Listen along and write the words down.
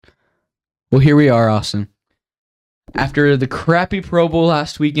Well, here we are, Austin. After the crappy Pro Bowl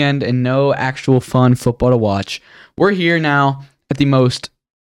last weekend and no actual fun football to watch, we're here now at the most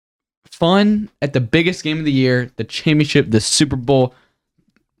fun, at the biggest game of the year, the championship, the Super Bowl.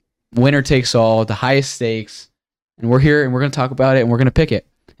 Winner takes all, the highest stakes. And we're here and we're going to talk about it and we're going to pick it.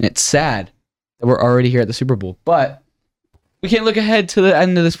 And it's sad that we're already here at the Super Bowl. But we can't look ahead to the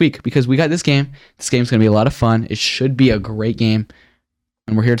end of this week because we got this game. This game's going to be a lot of fun. It should be a great game.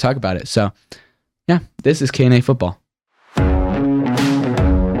 And we're here to talk about it. So, yeah, this is K&A Football.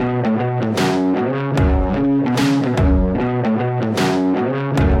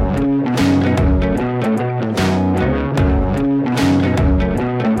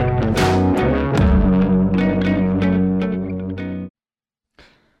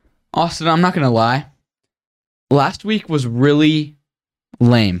 Austin, I'm not going to lie. Last week was really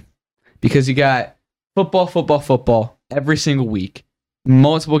lame because you got football every single week,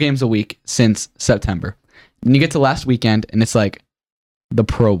 multiple games a week since September. Then you get to last weekend and it's like the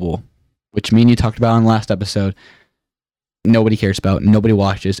Pro Bowl, which me and you talked about in the last episode. Nobody cares about, nobody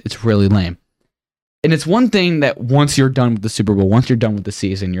watches. It's really lame. And it's one thing that once you're done with the Super Bowl, once you're done with the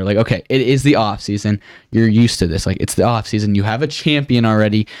season, you're like, okay, it is the off season. You're used to this. Like, it's the off season. You have a champion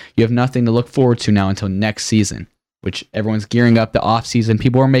already. You have nothing to look forward to now until next season, which everyone's gearing up the off season.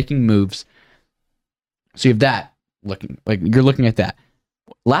 People are making moves. So you have that you're looking at that.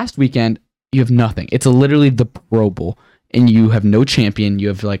 Last weekend, you have nothing. It's literally the Pro Bowl and you have no champion. You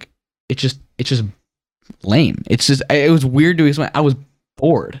have it's just lame. It was weird to explain. I was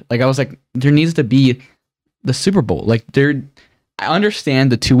bored. I was like, there needs to be the Super Bowl. I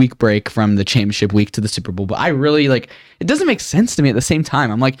understand the 2-week break from the championship week to the Super Bowl, but I really it doesn't make sense to me at the same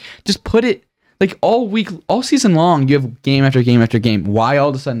time. I'm like, just put it all week, all season long, you have game after game after game. Why all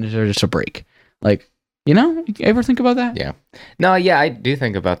of a sudden is there just a break? You ever think about that? Yeah. No, yeah, I do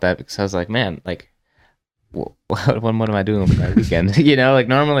think about that because I was like, man, what am I doing with my weekend?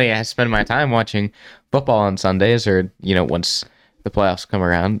 Normally I spend my time watching football on Sundays or, once the playoffs come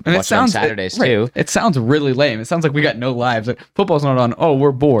around, and watch on Saturdays too. It sounds really lame. It sounds like we got no lives. Football's not on. Oh,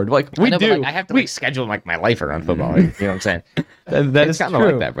 we're bored. We do. I have to schedule my life around football. You know what I'm saying? that is kind of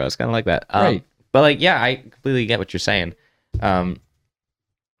like that, bro. It's kind of like that. Right. But yeah, I completely get what you're saying. And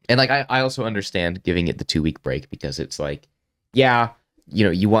I also understand giving it the 2-week break because it's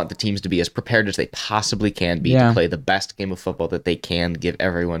you want the teams to be as prepared as they possibly can be to play the best game of football that they can, give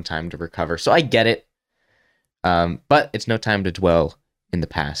everyone time to recover. So I get it. But it's no time to dwell in the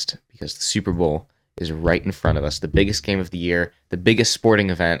past because the Super Bowl is right in front of us. The biggest game of the year, the biggest sporting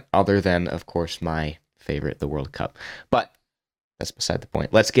event, other than, of course, my favorite, the World Cup. But that's beside the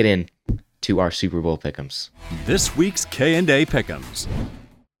point. Let's get in to our Super Bowl pick'ems. This week's K&A pick'ems.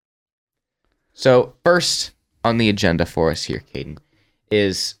 So first on the agenda for us here, Caden,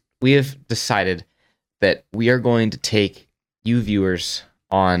 is we have decided that we are going to take you viewers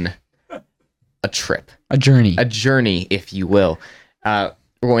on a trip. A journey, if you will. We're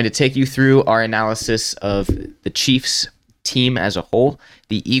going to take you through our analysis of the Chiefs team as a whole,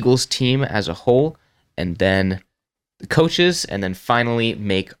 the Eagles team as a whole, and then the coaches, and then finally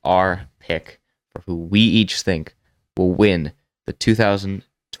make our pick for who we each think will win the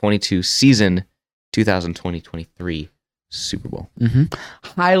 2022 season, 2020-23 Super Bowl. Mm-hmm.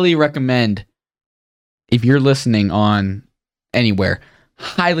 Highly recommend, if you're listening on anywhere,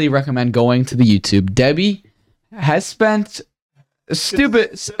 highly recommend going to the YouTube. Debbie has spent a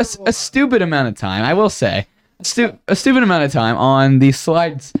stupid amount of time, I will say, a stupid amount of time on these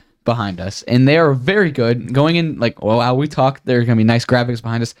slides behind us, and they are very good. Going in, while we talk, there are going to be nice graphics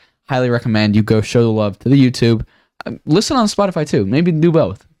behind us. Highly recommend you go show the love to the YouTube. Listen on Spotify too. Maybe do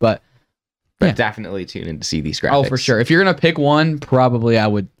both, but definitely tune in to see these graphics. Oh, for sure. If you're going to pick one, probably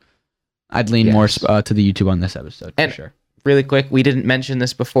I'd lean more to the YouTube on this episode, for sure. Really quick, we didn't mention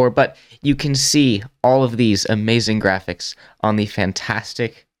this before, but you can see all of these amazing graphics on the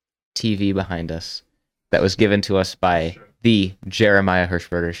fantastic TV behind us that was given to us by the Jeremiah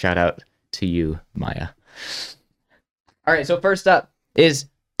Hirschberger. Shout out to you, Maya. All right, so first up is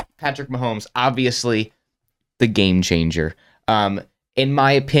Patrick Mahomes, obviously the game changer. In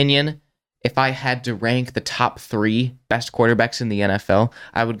my opinion, if I had to rank the top 3 best quarterbacks in the NFL,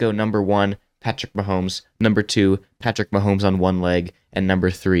 I would go number 1, Patrick Mahomes, number 2, Patrick Mahomes on one leg, and number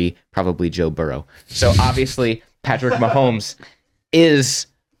 3, probably Joe Burrow. So obviously, Patrick Mahomes is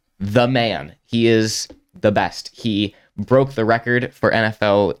the man. He is the best. He broke the record for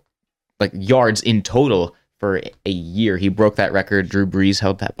NFL yards in total for a year. He broke that record. Drew Brees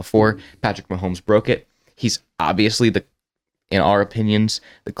held that before. Patrick Mahomes broke it. He's obviously in our opinions,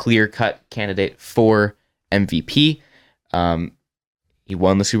 the clear-cut candidate for MVP. He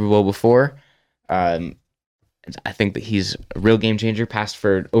won the Super Bowl before. I think that he's a real game changer. Passed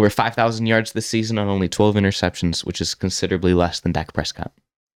for over 5,000 yards this season on only 12 interceptions, which is considerably less than Dak Prescott.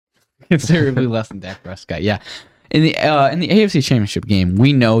 Considerably less than Dak Prescott. Yeah, in the AFC Championship game,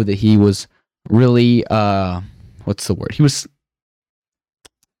 we know that he was really what's the word? He was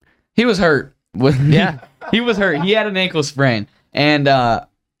hurt. He was hurt. He had an ankle sprain, and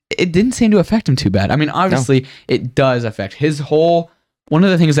it didn't seem to affect him too bad. I mean, obviously, it does affect his whole. One of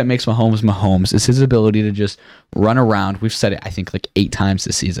the things that makes Mahomes is his ability to just run around. We've said it, I think, like 8 times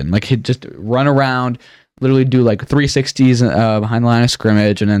this season. Like, he'd just run around, literally do like 360s behind the line of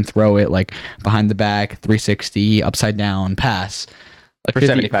scrimmage, and then throw it like behind the back, 360, upside down, pass. Like for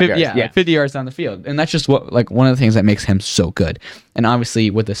 75 yards. Yeah, like 50 yards down the field. And that's just what, like, one of the things that makes him so good. And obviously,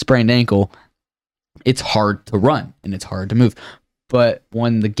 with a sprained ankle, it's hard to run and it's hard to move. But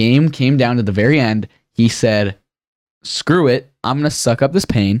when the game came down to the very end, he said, screw it. I'm going to suck up this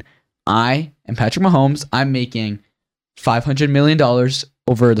pain. I am Patrick Mahomes. I'm making $500 million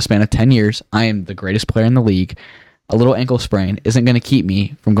over the span of 10 years. I am the greatest player in the league. A little ankle sprain isn't going to keep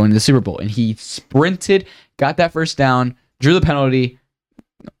me from going to the Super Bowl. And he sprinted, got that first down, drew the penalty,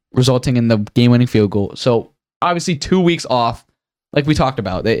 resulting in the game-winning field goal. So obviously 2 weeks off, like we talked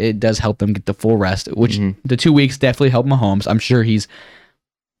about, it does help them get the full rest, which the 2 weeks definitely helped Mahomes. I'm sure he's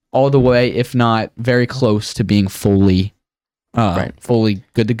all the way, if not very close to being fully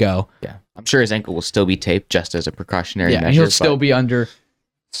good to go. Yeah, I'm sure his ankle will still be taped just as a precautionary measure. He'll still be under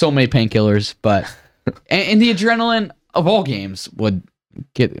so many painkillers, but and the adrenaline of all games would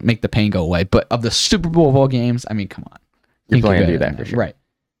make the pain go away. But of the Super Bowl of all games, I mean, come on, you're playing to do that for sure, right?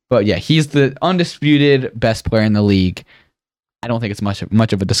 But yeah, he's the undisputed best player in the league. I don't think it's much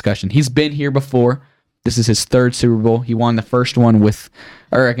of a discussion. He's been here before. This is his 3rd Super Bowl. He won the first one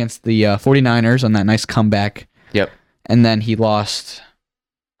against the 49ers on that nice comeback. Yep. And then he lost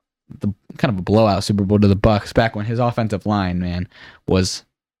the kind of a blowout Super Bowl to the Bucs back when his offensive line, man, was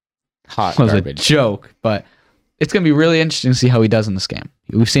garbage. A joke. But it's going to be really interesting to see how he does in this game.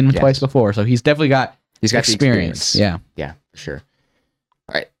 We've seen him twice before, so he's definitely got experience. Yeah, for sure.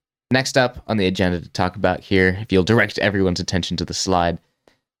 All right. Next up on the agenda to talk about here, if you'll direct everyone's attention to the slide,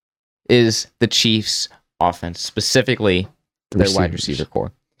 is the Chiefs' offense, specifically their wide receiver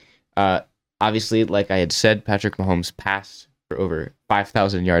core. Obviously, like I had said, Patrick Mahomes passed for over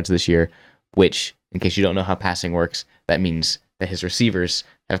 5,000 yards this year, which, in case you don't know how passing works, that means that his receivers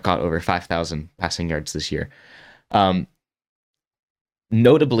have caught over 5,000 passing yards this year.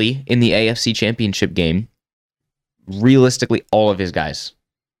 Notably, in the AFC Championship game, realistically, all of his guys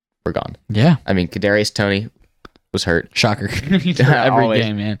were gone. Yeah. I mean, Kadarius Toney was hurt. Shocker. He's hurt every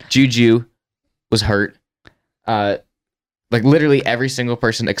game, man. Juju was hurt. Like literally every single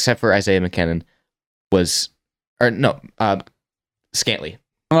person except for Isaiah McKinnon Scantley.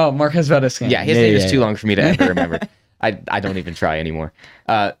 Oh, Marquez Valdez-Scantling. Yeah, his name is too long for me to ever remember. I don't even try anymore.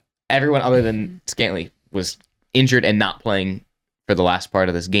 Everyone other than Scantley was injured and not playing for the last part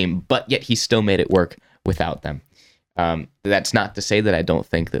of this game, but yet he still made it work without them. That's not to say that I don't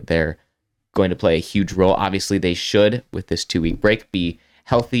think that they're going to play a huge role. Obviously, they should, with this 2-week break, be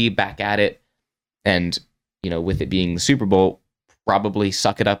healthy, back at it, and with it being the Super Bowl, probably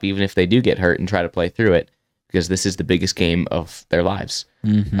suck it up even if they do get hurt and try to play through it, because this is the biggest game of their lives.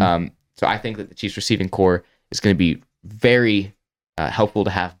 So I think that the Chiefs receiving core is going to be very helpful to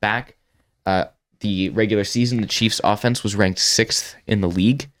have back. The regular season, the Chiefs offense was ranked 6th in the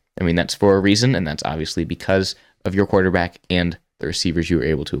league. I mean, that's for a reason, and that's obviously because of your quarterback and the receivers you were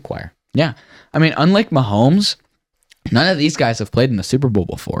able to acquire. Yeah. I mean, unlike Mahomes, none of these guys have played in the Super Bowl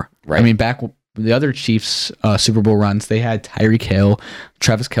before. Right. I mean, back the other Chiefs Super Bowl runs, they had Tyreek Hill,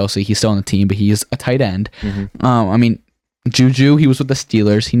 Travis Kelce. He's still on the team, but he is a tight end. I mean, Juju, he was with the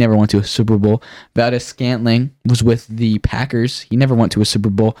Steelers. He never went to a Super Bowl. Valdez-Scantling was with the Packers. He never went to a Super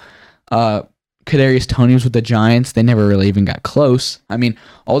Bowl. Kadarius Toney was with the Giants. They never really even got close. I mean,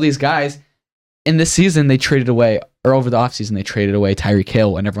 all these guys, in this season, they traded away, or over the offseason, they traded away Tyreek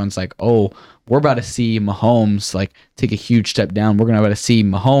Hill, and everyone's like, oh, we're about to see Mahomes like take a huge step down. We're about to see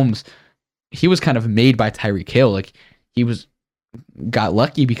Mahomes. He was kind of made by Tyreek Hill. Like, got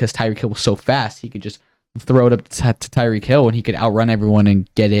lucky because Tyreek Hill was so fast. He could just throw it up to Tyreek Hill, and he could outrun everyone and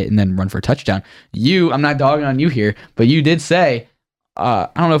get it and then run for a touchdown. I'm not dogging on you here, but you did say, I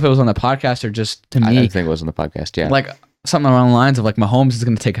don't know if it was on the podcast or just to me. I think it was on the podcast, yeah. Like, something along the lines of, like, Mahomes is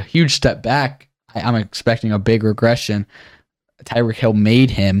going to take a huge step back. I'm expecting a big regression. Tyreek Hill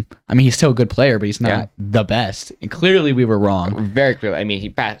made him. I mean, he's still a good player, but he's not the best. And clearly we were wrong. Very clearly. I mean, he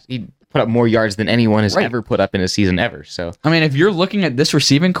put up more yards than anyone has ever put up in a season ever. So, I mean, if you're looking at this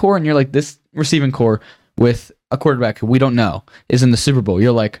receiving core and you're like, this receiving core with a quarterback who we don't know is in the Super Bowl,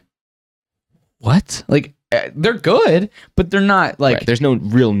 you're like, what? Like, they're good, but they're not like. Right. There's no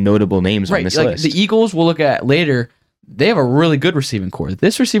real notable names on this list. The Eagles we'll look at later. They have a really good receiving core.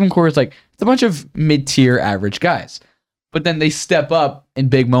 This receiving core is like it's a bunch of mid-tier average guys, but then they step up in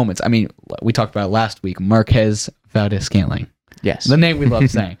big moments. I mean, we talked about it last week. Marquez Valdez-Scantling. Yes, the name we love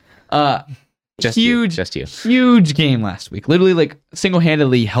saying. Just you. Huge game last week. Literally, like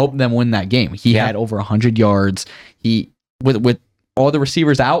single-handedly helped them win that game. He had over 100 yards. He with all the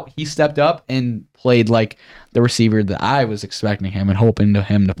receivers out, he stepped up and played like the receiver that I was expecting him and hoping to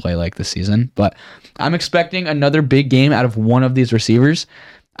him to play like this season. But I'm expecting another big game out of one of these receivers.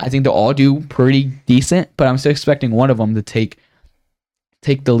 I think they'll all do pretty decent, but I'm still expecting one of them to take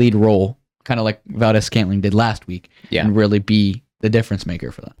the lead role, kind of like Valdez-Scantling did last week, and really be the difference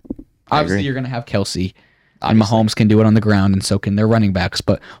maker for them. Obviously, you're going to have Kelsey, and Mahomes can do it on the ground, and so can their running backs.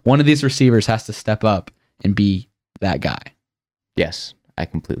 But one of these receivers has to step up and be that guy. Yes, I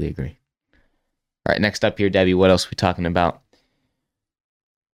completely agree. All right, next up here, Debbie, what else are we talking about?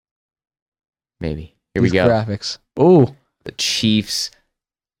 Maybe. Here we go. Graphics. Oh. The Chiefs'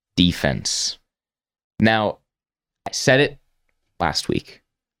 defense. Now, I said it last week.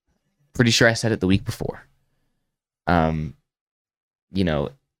 Pretty sure I said it the week before. I'd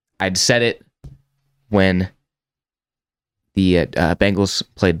said it when the Bengals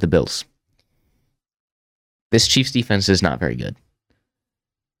played the Bills. This Chiefs defense is not very good.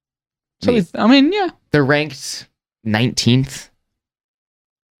 So, yeah. They're ranked 19th.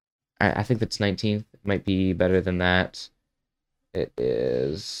 I think that's 19th. It might be better than that. It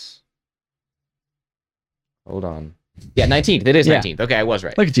is... Hold on. Yeah, 19th. It is 19th. Okay, I was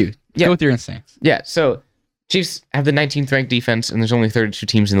right. Look at you. Go with your instincts. Yeah, so Chiefs have the 19th ranked defense, and there's only 32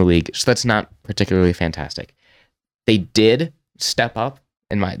 teams in the league, so that's not particularly fantastic. They did step up.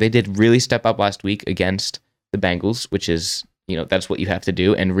 They did really step up last week against the Bengals, which is, that's what you have to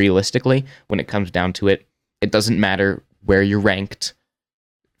do. And realistically, when it comes down to it, it doesn't matter where you're ranked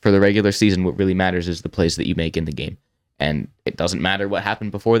for the regular season. What really matters is the plays that you make in the game. And it doesn't matter what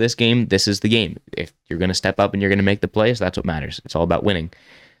happened before this game. This is the game. If you're going to step up and you're going to make the plays, that's what matters. It's all about winning.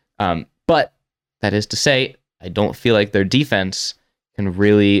 But that is to say, I don't feel like their defense can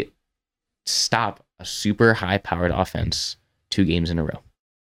really stop a super high-powered offense 2 games in a row.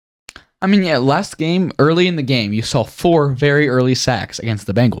 I mean, last game, early in the game, you saw 4 very early sacks against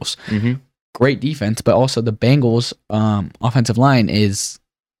the Bengals. Mm-hmm. Great defense, but also the Bengals' offensive line is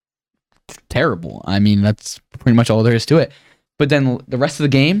terrible. I mean, that's pretty much all there is to it. But then the rest of the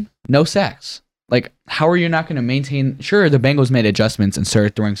game, no sacks. Like, how are you not going to maintain? Sure, the Bengals made adjustments and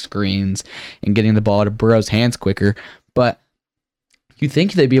started throwing screens and getting the ball to Burrow's hands quicker, but you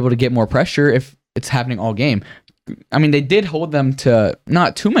think they'd be able to get more pressure if it's happening all game. I mean, they did hold them to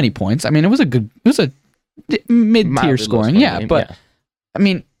not too many points. I mean, it was a mid-tier scoring. Yeah, but yeah. I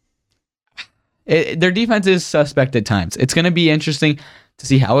mean, their defense is suspect at times. It's going to be interesting to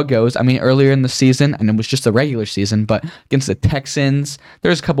see how it goes. I mean, earlier in the season, and it was just the regular season, but against the Texans,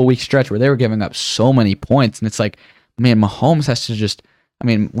 there was a couple week stretch where they were giving up so many points, and it's like, man, Mahomes has to just, I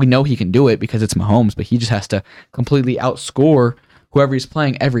mean, we know he can do it because it's Mahomes, but he just has to completely outscore whoever he's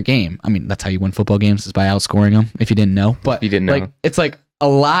playing every game. I mean, that's how you win football games, is by outscoring them, if you didn't know. But you didn't know. Like, it's like a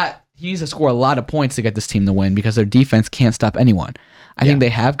lot, he needs to score a lot of points to get this team to win because their defense can't stop anyone. I think they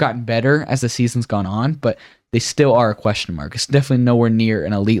have gotten better as the season's gone on, but they still are a question mark. It's definitely nowhere near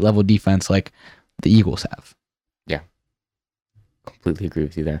an elite level defense like the Eagles have. Yeah. Completely agree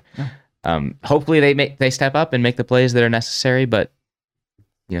with you there. Yeah. Hopefully they step up and make the plays that are necessary, but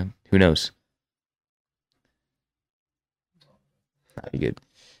who knows? Not good.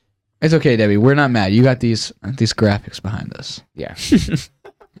 It's okay, Debbie. We're not mad. You got these graphics behind us. Yeah.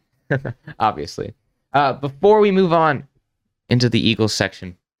 Obviously. Before we move on into the Eagles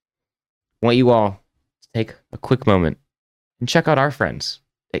section, I want you all to take a quick moment and check out our friends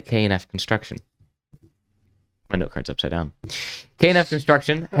at K&F Construction. My note card's upside down. K&F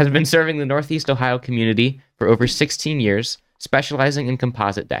Construction has been serving the Northeast Ohio community for over 16 years, specializing in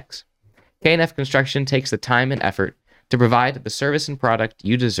composite decks. K&F Construction takes the time and effort to provide the service and product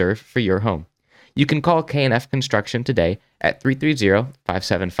you deserve for your home. You can call K&F Construction today at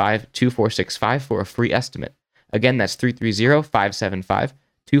 330-575-2465 for a free estimate. Again, that's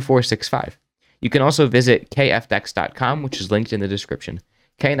 330-575-2465. You can also visit kfdex.com, which is linked in the description.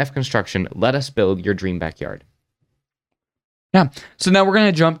 K&F Construction, let us build your dream backyard. Yeah, so now we're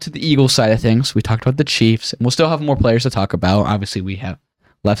going to jump to the Eagles side of things. We talked about the Chiefs, and we'll still have more players to talk about. Obviously, we have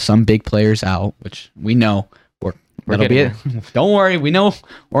left some big players out, which we know. That'll be it. Don't worry, we know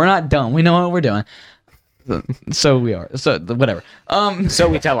we're not done. We know what we're doing. So we are. So whatever. So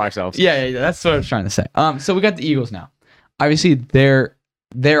we tell ourselves. Yeah, that's what I was trying to say. So we got the Eagles now. Obviously, they're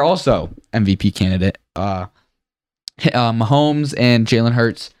also MVP candidate. Mahomes and Jalen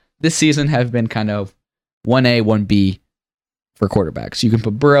Hurts this season have been kind of 1A, 1B for quarterbacks. You can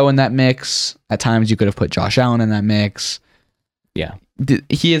put Burrow in that mix. At times, you could have put Josh Allen in that mix. Yeah.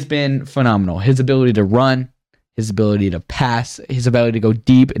 He has been phenomenal. His ability to run, his ability to pass, his ability to go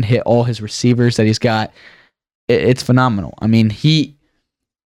deep and hit all his receivers that he's got, it's phenomenal. I mean,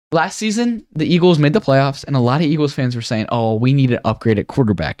 last season, the Eagles made the playoffs, and a lot of Eagles fans were saying, oh, we need an upgrade at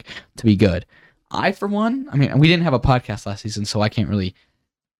quarterback to be good. I, for one, I mean, we didn't have a podcast last season, so I can't really,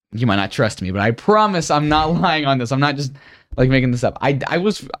 you might not trust me, but I promise I'm not lying on this. I'm not just like making this up. I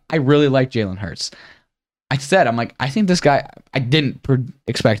really like Jalen Hurts. I think this guy, I didn't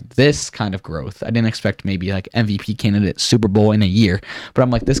expect this kind of growth. I didn't expect maybe like MVP candidate Super Bowl in a year, but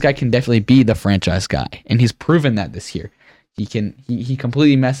I'm like, this guy can definitely be the franchise guy. And he's proven that this year. He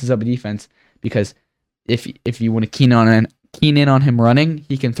completely messes up a defense because if you want to keen in on him running,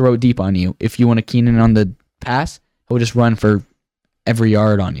 he can throw deep on you. If you want to keen in on the pass, he'll just run for every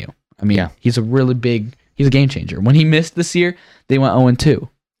yard on you. I mean, he's a game changer. When he missed this year, they went 0-2.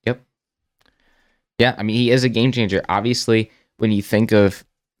 Yeah, I mean, he is a game changer. Obviously, when you think of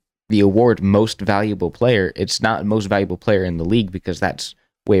the award most valuable player, it's not most valuable player in the league because that's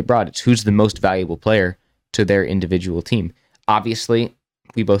way broad. It's who's the most valuable player to their individual team. Obviously,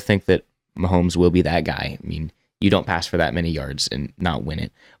 we both think that Mahomes will be that guy. I mean, you don't pass for that many yards and not win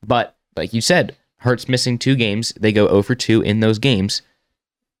it. But like you said, Hurts missing 2 games. They go 0-2 in those games.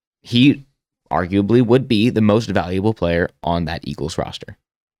 He arguably would be the most valuable player on that Eagles roster.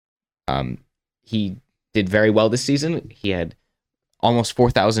 He did very well this season. He had almost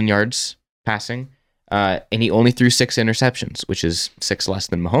 4,000 yards passing, and he only threw 6 interceptions, which is 6 less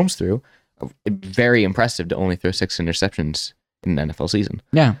than Mahomes threw. Very impressive to only throw 6 interceptions in an NFL season.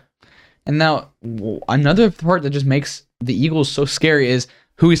 Yeah. And now, another part that just makes the Eagles so scary is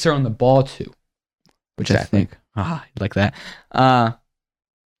who he's throwing the ball to, which exactly. I think, like that.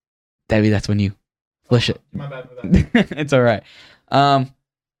 Debbie, that's when you flish it. My bad for that. It's all right.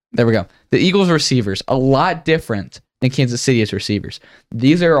 There we go. The Eagles receivers, a lot different than Kansas City's receivers.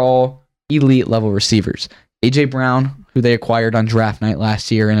 These are all elite level receivers. A.J. Brown, who they acquired on draft night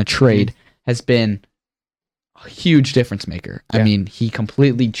last year in a trade, has been a huge difference maker. Yeah. I mean, he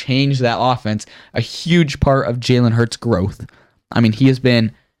completely changed that offense, a huge part of Jalen Hurts' growth. I mean, he has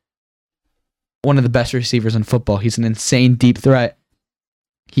been one of the best receivers in football. He's an insane deep threat.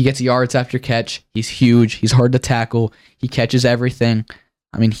 He gets yards after catch. He's huge. He's hard to tackle. He catches everything.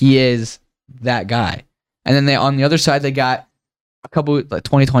 I mean, he is that guy. And then on the other side, they got a couple like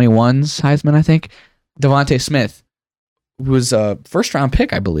 2021's Heisman, I think. Devontae Smith, who was a first-round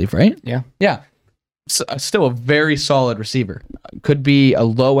pick, I believe, right? Yeah. Yeah. So, still a very solid receiver. Could be a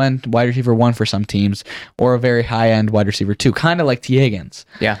low-end wide receiver 1 for some teams or a very high-end wide receiver 2, kind of like T. Higgins.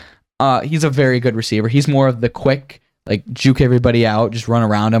 Yeah. He's a very good receiver. He's more of the quick, like, juke everybody out, just run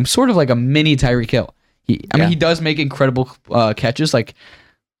around him, sort of like a mini Tyreek Hill. I mean, he does make incredible catches, like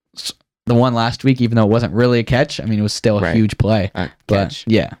the one last week, even though it wasn't really a catch. I mean, it was still a huge play. But catch.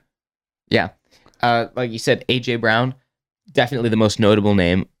 Yeah. Like you said, A.J. Brown, definitely the most notable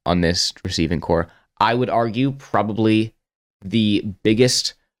name on this receiving core. I would argue probably the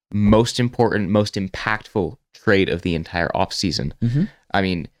biggest, most important, most impactful trade of the entire offseason. Mm-hmm. I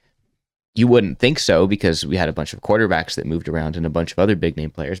mean, you wouldn't think so because we had a bunch of quarterbacks that moved around and a bunch of other big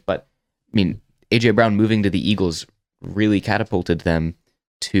name players. But, I mean, A.J. Brown moving to the Eagles really catapulted them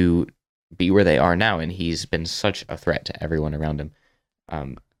to be where they are now, and he's been such a threat to everyone around him.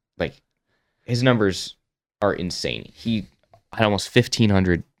 Like, his numbers are insane. He had almost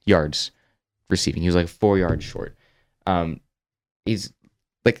 1,500 yards receiving. He was like 4 yards short. He's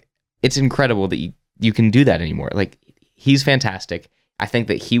like, it's incredible that you can do that anymore. Like, he's fantastic. I think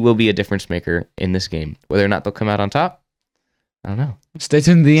that he will be a difference maker in this game. Whether or not they'll come out on top, I don't know. Stay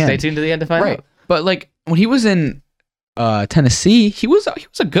tuned to the end. Stay tuned to the end to find out. But like when he was in Tennessee, he was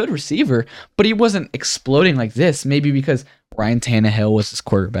a good receiver, but he wasn't exploding like this. Maybe because Ryan Tannehill was his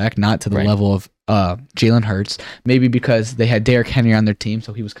quarterback, not to the level of Jalen Hurts. Maybe because they had Derrick Henry on their team,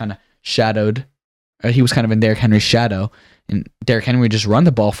 so he was kind of shadowed. He was kind of in Derrick Henry's shadow, and Derrick Henry just run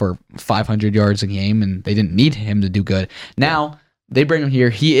the ball for 500 yards a game, and they didn't need him to do good. Now they bring him here.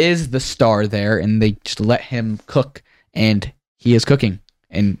 He is the star there, and they just let him cook, and he is cooking,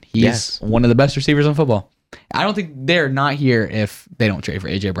 and he's one of the best receivers in football. I don't think they're not here if they don't trade for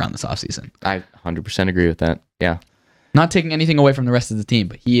A.J. Brown this offseason. I 100% agree with that. Yeah. Not taking anything away from the rest of the team,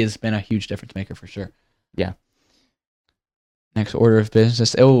 but he has been a huge difference maker for sure. Yeah. Next order of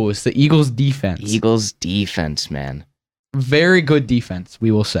business. Oh, it's the Eagles defense. Eagles defense, man. Very good defense,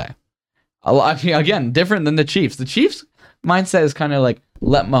 we will say. Again, different than the Chiefs. The Chiefs' mindset is kind of like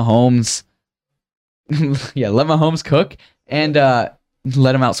let Mahomes, let Mahomes cook and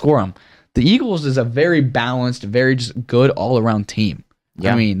let him outscore him. The Eagles is a very balanced, very just good all-around team.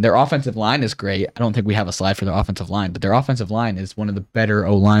 Yeah. I mean, their offensive line is great. I don't think we have a slide for their offensive line, but their offensive line is one of the better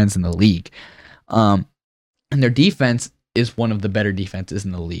O-lines in the league. And their defense is one of the better defenses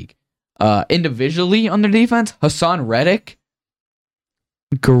in the league. Individually on their defense, Hassan Reddick,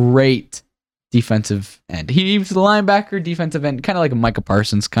 great defensive end. He's the linebacker, defensive end, kind of like a Micah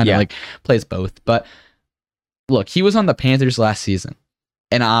Parsons, kind of like plays both. But look, he was on the Panthers last season,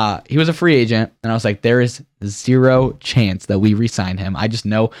 and he was a free agent, and I was like, there is zero chance that we re-sign him. I just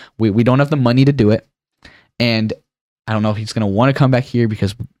know we don't have the money to do it, and I don't know if he's going to want to come back here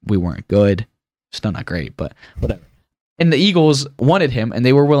because we weren't good. Still not great, but whatever. And the Eagles wanted him, and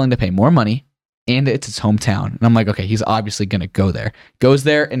they were willing to pay more money, and it's his hometown. And I'm like, okay, he's obviously going to go there. Goes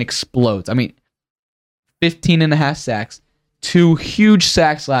there and explodes. I mean, 15 and a half sacks, 2 huge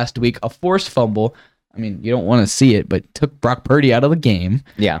sacks last week, a forced fumble. I mean, you don't want to see it, but took Brock Purdy out of the game.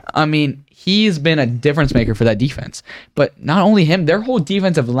 Yeah. I mean, he's been a difference maker for that defense. But not only him, their whole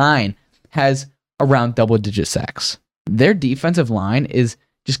defensive line has around double-digit sacks. Their defensive line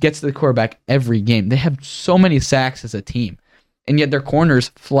just gets to the quarterback every game. They have so many sacks as a team. And yet their corners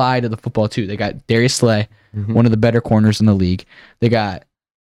fly to the football too. They got Darius Slay, one of the better corners in the league. They got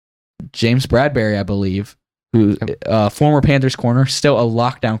James Bradbury, I believe, who former Panthers corner, still a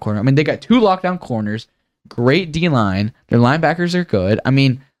lockdown corner. I mean, they got 2 lockdown corners, great D-line. Their linebackers are good. I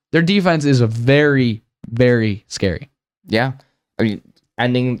mean, their defense is very, very scary. Yeah. I mean,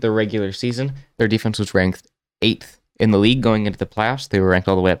 ending the regular season, their defense was ranked 8th in the league going into the playoffs. They were ranked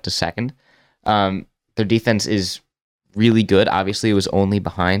all the way up to 2nd. Their defense is really good. Obviously, it was only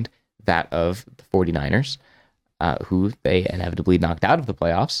behind that of the 49ers, who they inevitably knocked out of the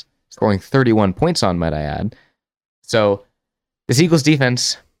playoffs, scoring 31 points on, might I add. So this Eagles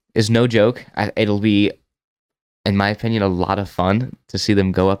defense is no joke. It'll be, in my opinion, a lot of fun to see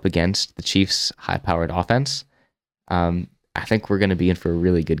them go up against the Chiefs' high-powered offense. I think we're going to be in for a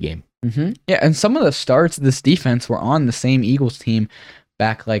really good game. Mm-hmm. Yeah, and some of the starts of this defense were on the same Eagles team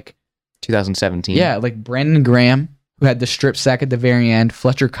back 2017. Yeah, like Brandon Graham, who had the strip sack at the very end,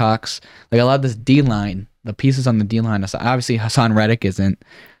 Fletcher Cox, a lot of this D-line, the pieces on the D-line. Obviously, Hassan Reddick isn't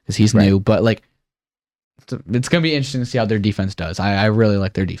because he's new, but it's going to be interesting to see how their defense does. I really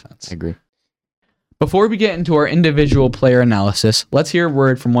like their defense. I agree. Before we get into our individual player analysis, let's hear a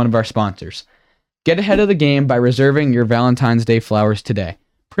word from one of our sponsors. Get ahead of the game by reserving your Valentine's Day flowers today.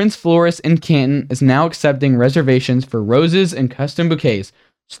 Prince Florist in Canton is now accepting reservations for roses and custom bouquets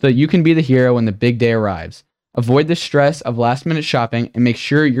so that you can be the hero when the big day arrives. Avoid the stress of last-minute shopping and make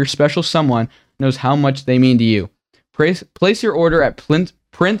sure your special someone knows how much they mean to you. Place your order at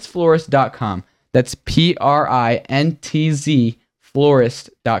princeflorist.com. That's PRINTZ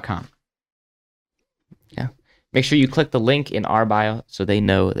florist.com. Yeah. Make sure you click the link in our bio so they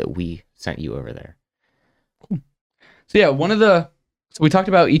know that we sent you over there. Cool. So yeah, so we talked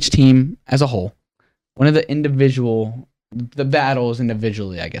about each team as a whole. One of the battles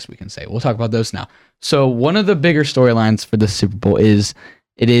individually, I guess we can say. We'll talk about those now. So one of the bigger storylines for the Super Bowl is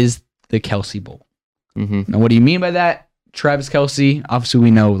the Kelsey Bowl. Mm-hmm. Now, what do you mean by that? Travis Kelsey, obviously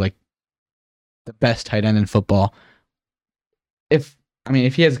we know the best tight end in football. If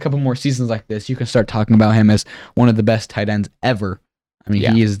he has a couple more seasons like this, you can start talking about him as one of the best tight ends ever.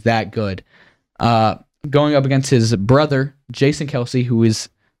 He is that good. Going up against his brother, Jason Kelsey, who is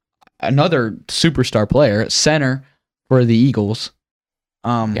another superstar player, center for the Eagles.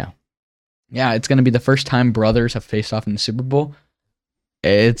 Yeah, it's going to be the first time brothers have faced off in the Super Bowl.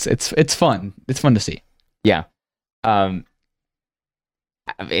 It's fun. It's fun to see. Yeah.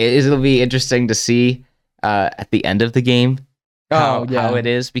 It'll be interesting to see at the end of the game how it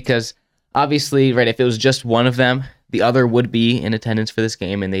is, because obviously, right, if it was just one of them, the other would be in attendance for this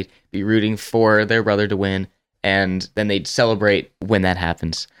game and they'd be rooting for their brother to win, and then they'd celebrate when that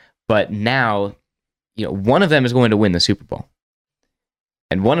happens. But now, one of them is going to win the Super Bowl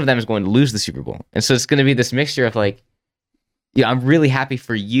and one of them is going to lose the Super Bowl. And so it's going to be this mixture of I'm really happy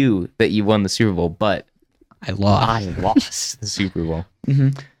for you that you won the Super Bowl, but I lost the Super Bowl.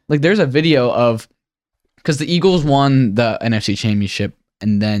 Mm-hmm. There's a video of, because the Eagles won the NFC Championship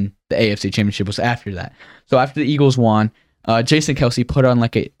and then the AFC Championship was after that. So after the Eagles won, Jason Kelsey put on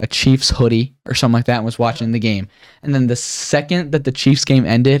a Chiefs hoodie or something like that and was watching the game. And then the second that the Chiefs game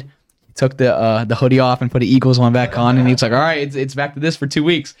ended, he took the hoodie off and put the Eagles one back on, and he was like, all right, it's back to this for 2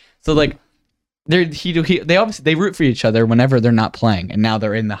 weeks. So they obviously they root for each other whenever they're not playing, and now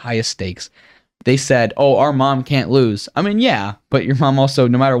they're in the highest stakes. They said, "Oh, our mom can't lose." I mean, yeah, but your mom also,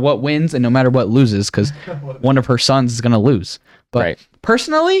 no matter what wins and no matter what loses, because one of her sons is gonna lose. But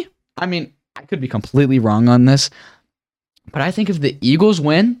personally, I mean, I could be completely wrong on this, but I think if the Eagles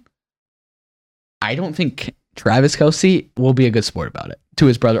win, I don't think Travis Kelce will be a good sport about it to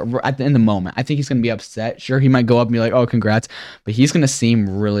his brother in the moment. I think he's going to be upset. Sure, he might go up and be like, "Oh, congrats," but he's going to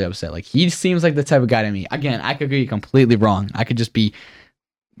seem really upset. Like, he seems like the type of guy to me. Again, I could be completely wrong. I could just be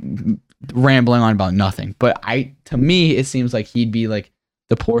rambling on about nothing. But to me, it seems like he'd be like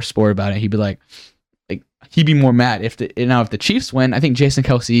the poor sport about it. He'd be like he'd be more mad if the Chiefs win. I think Jason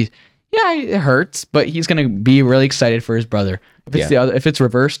Kelce, yeah, it hurts, but he's going to be really excited for his brother. If it's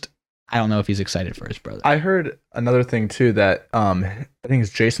reversed, I don't know if he's excited for his brother. I heard another thing too that I think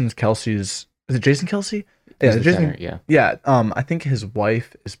it's Jason Kelsey's. Is it Jason Kelsey? Yeah, Jason. Center, yeah. I think his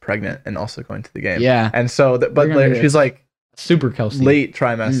wife is pregnant and also going to the game. Yeah, and so she's like super Kelsey, late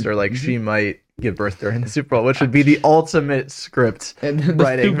trimester. Like she might give birth during the Super Bowl, which would be the ultimate script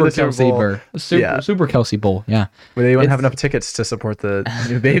writing for the Super Kelsey Bowl. Yeah, but they wouldn't have enough tickets to support the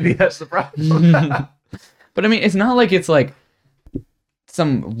new baby. That's the problem. But I mean, it's not like it's like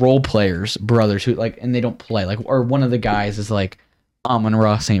some role players, brothers who and they don't play or one of the guys is like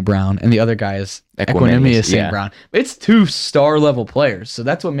Amon-Ra St. Brown and the other guy is Equanimous St. Brown. It's 2 star level players, so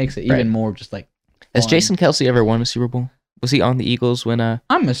that's what makes it even more just like. Has Jason Kelce ever won a Super Bowl? Was he on the Eagles when I'm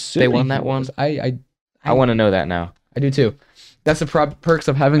assuming they won that one? I want to know that now. I do too. That's the perks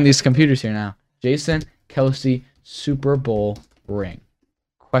of having these computers here now. Jason Kelce Super Bowl ring?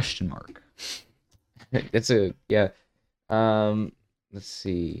 Question mark. It's a let's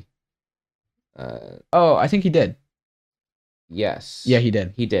see. I think he did. Yes. Yeah, he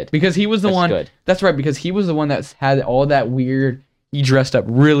did. He did. Because he was the one. Good. That's right. Because he was the one that had all that weird. He dressed up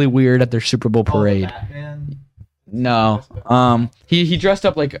really weird at their Super Bowl parade. Batman? No. He dressed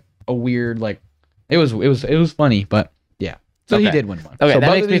up like a weird it was funny, but yeah. So he did win one. Okay, so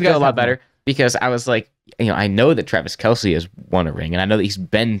that makes me feel a lot better because I was like, I know that Travis Kelce has won a ring, and I know that he's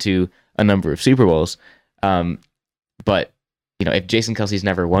been to a number of Super Bowls. But if Jason Kelce's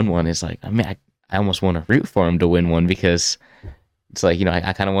never won one, it's like, I mean, I almost want to root for him to win one because it's like,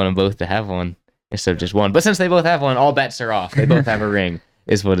 I kind of want them both to have one instead of just one. But since they both have one, all bets are off. They both have a ring,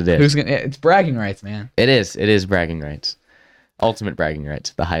 is what it is. It's bragging rights, man. It is. It is bragging rights. Ultimate bragging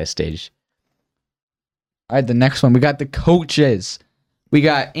rights, the highest stage. All right, the next one. We got the coaches. We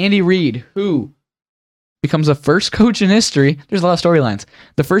got Andy Reid, who becomes the first coach in history. There's a lot of storylines.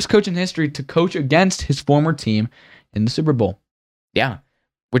 The first coach in history to coach against his former team in the Super Bowl. Yeah,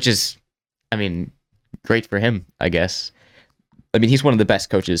 which is, great for him, I guess. He's one of the best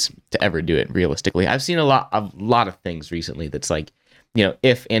coaches to ever do it, realistically. I've seen a lot of things recently that's like,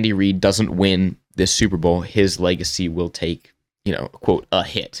 if Andy Reid doesn't win this Super Bowl, his legacy will take, quote, a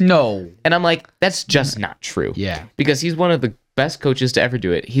hit. No. And I'm like, that's just not true. Yeah. Because he's one of the best coaches to ever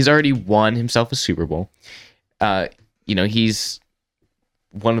do it. He's already won himself a Super Bowl. He's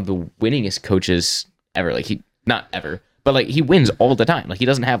one of the winningest coaches ever. Not ever, but he wins all the time. He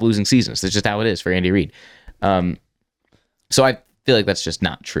doesn't have losing seasons. That's just how it is for Andy Reid. So I feel like that's just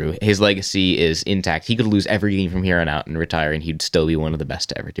not true. His legacy is intact. He could lose every game from here on out and retire, and he'd still be one of the best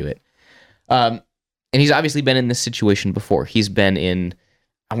to ever do it. And he's obviously been in this situation before. He's been in,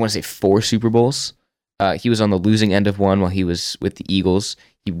 I want to say, 4 Super Bowls. He was on the losing end of one while he was with the Eagles.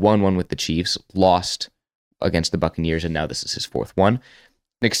 He won one with the Chiefs, lost against the Buccaneers, and now this is his 4th one.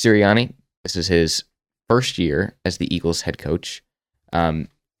 Nick Sirianni, this is his first year as the Eagles head coach.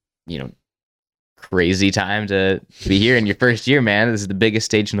 Crazy time to be here in your first year, man. This is the biggest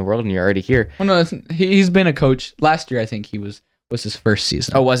stage in the world, and you're already here. Well, no, he's been a coach. Last year, I think he was his first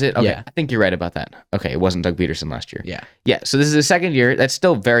season. Oh, was it? Okay. Yeah. I think you're right about that. Okay, it wasn't Doug Peterson last year. Yeah. Yeah, so this is his 2nd year. That's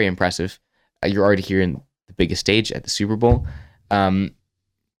still very impressive. You're already here in the biggest stage at the Super Bowl.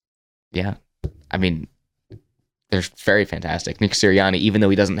 Yeah. They're very fantastic. Nick Sirianni, even though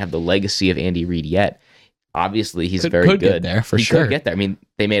he doesn't have the legacy of Andy Reid yet, obviously he's very good. Get there for sure. Could get there.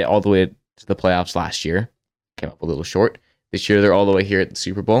 They made it all the way to the playoffs last year. Came up a little short. This year they're all the way here at the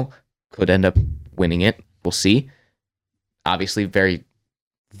Super Bowl. Could end up winning it. We'll see. Obviously, very,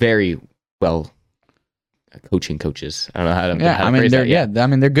 very well coaching coaches. I don't know how to phrase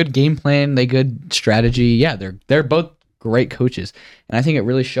that. They're good game plan. They good strategy. Yeah, they're both great coaches, and I think it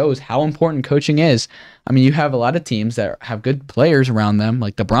really shows how important coaching is. You have a lot of teams that have good players around them,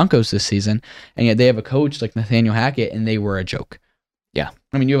 like the Broncos this season, and yet they have a coach like Nathaniel Hackett, and they were a joke. Yeah.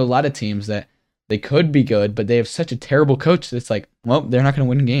 You have a lot of teams that they could be good, but they have such a terrible coach that it's like, well, they're not going to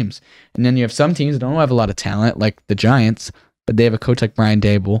win games. And then you have some teams that don't have a lot of talent, like the Giants, but they have a coach like Brian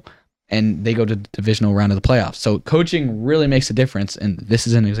Dable, and they go to the divisional round of the playoffs. So coaching really makes a difference, and this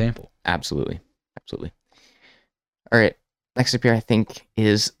is an example. Absolutely. All right, next up here I think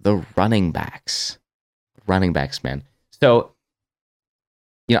is the running backs. Running backs, man. So,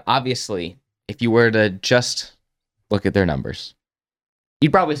 obviously, if you were to just look at their numbers,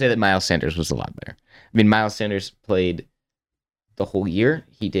 you'd probably say that Miles Sanders was a lot better. I mean, Miles Sanders played the whole year.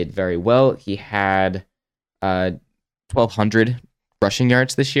 He did very well. He had 1,200 rushing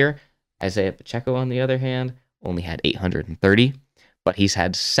yards this year. Isaiah Pacheco, on the other hand, only had 830, but he's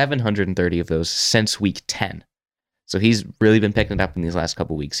had 730 of those since week 10. So he's really been picking it up in these last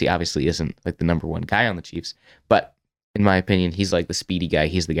couple weeks. He obviously isn't like the number one guy on the Chiefs, but in my opinion, he's like the speedy guy.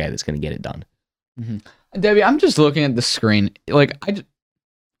 He's the guy that's going to get it done. Mm-hmm. Debbie, I'm just looking at the screen. Like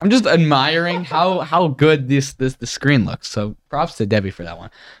I'm just admiring how good the screen looks. So props to Debbie for that one.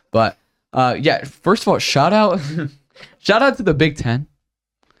 But first of all, shout out to the Big Ten.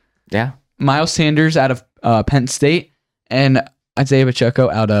 Yeah, Miles Sanders out of Penn State and Isaiah Pacheco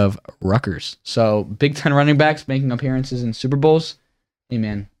out of Rutgers. So Big Ten running backs making appearances in Super Bowls. Hey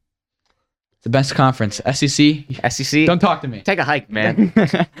man, it's the best conference. SEC. Don't talk to me. Take a hike, man.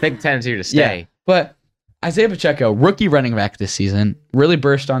 Big Ten's here to stay. Yeah, but Isaiah Pacheco, rookie running back this season, really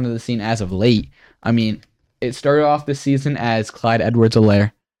burst onto the scene as of late. I mean, it started off this season as Clyde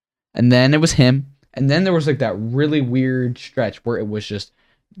Edwards-Helaire, and then it was him, and then there was like that really weird stretch where it was just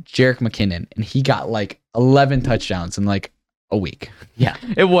Jerick McKinnon, and he got like 11 touchdowns in like a week. Yeah.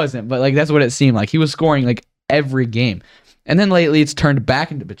 It wasn't, but like that's what it seemed like. He was scoring like every game. And then lately it's turned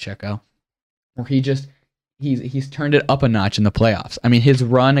back into Pacheco, where he's turned it up a notch in the playoffs. I mean, his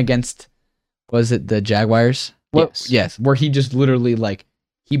run against, was it the Jaguars? Yes, where he just literally like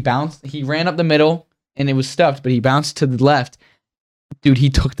he ran up the middle and it was stuffed, but he bounced to the left. Dude, he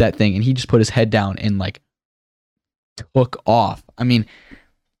took that thing and he just put his head down and like took off. I mean,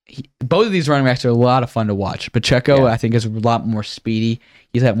 both of these running backs are a lot of fun to watch. Pacheco, I think, is a lot more speedy.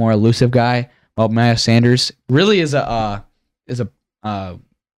 He's that more elusive guy. While Miles Sanders really is a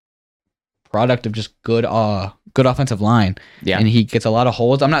product of just good offensive line. Yeah, and he gets a lot of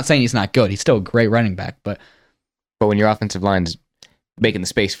holes. I'm not saying he's not good. He's still a great running back, but when your offensive line's making the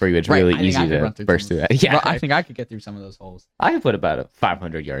space for you, it's really easy to burst through that. Yeah, I think I could get through some of those holes. I could put about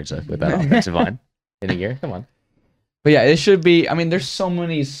 500 yards with that offensive line in a year. Come on. But yeah, it should be. I mean, there's so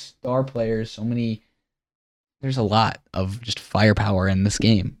many star players, there's a lot of just firepower in this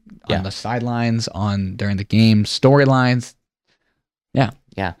game. On the sidelines, during the game, storylines. Yeah.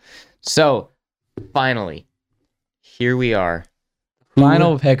 Yeah. So, finally, here we are.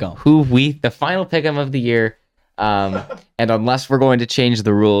 Final pick'em. The final pick'em of the year. And unless we're going to change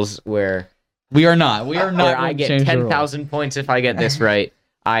the rules where we are not. Where I get 10,000 points if I get this right,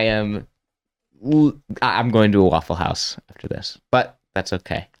 I'm going to a Waffle House after this, but that's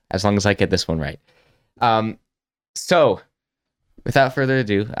okay as long as I get this one right. So, without further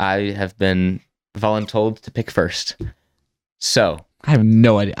ado, I have been voluntold to pick first. So, I have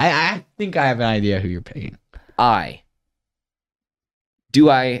no idea. I think I have an idea who you're picking. Do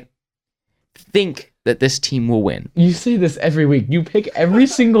I think that this team will win? You say this every week. You pick every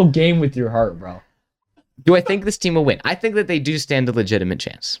single game with your heart, bro. Do I think this team will win? I think that they do stand a legitimate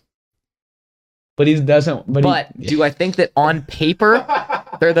chance. But he doesn't. Do I think that on paper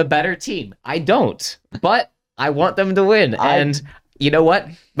they're the better team? I don't. But I want them to win. And you know what?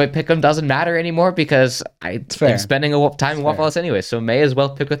 My pick'em doesn't matter anymore because I'm spending time in Waffle House anyway. So may as well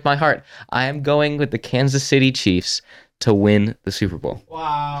pick with my heart. I am going with the Kansas City Chiefs to win the Super Bowl.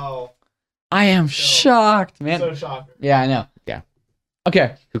 Wow. I am shocked, man. So shocked. Yeah, I know. Yeah.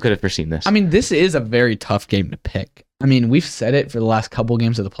 Okay. Who could have foreseen this? I mean, this is a very tough game to pick. I mean, we've said it for the last couple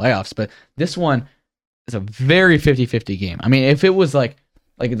games of the playoffs, but this one is a very 50-50 game. I mean, if it was like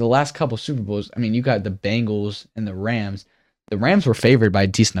the last couple Super Bowls, I mean, you got the Bengals and the Rams. The Rams were favored by a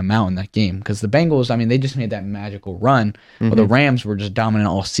decent amount in that game because the Bengals, I mean, they just made that magical run, while the Rams were just dominant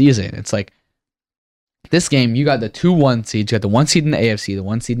all season. It's like this game, you got the 2-1 seeds, you got the 1 seed in the AFC, the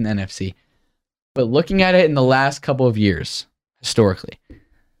 1 seed in the NFC. But looking at it in the last couple of years, historically,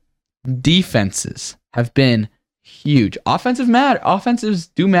 defenses have been huge. Offenses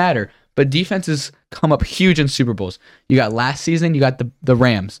do matter, but defenses come up huge in Super Bowls. You got last season, you got the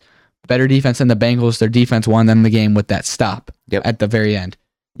Rams. Better defense than the Bengals. Their defense won them the game with that stop at the very end.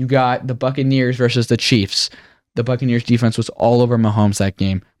 You got the Buccaneers versus the Chiefs. The Buccaneers defense was all over Mahomes that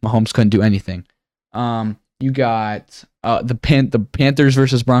game. Mahomes couldn't do anything. You got the Panthers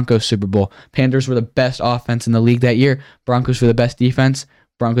versus Broncos Super Bowl. Panthers were the best offense in the league that year. Broncos were the best defense.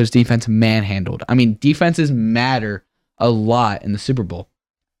 Broncos defense manhandled. I mean, defenses matter a lot in the Super Bowl.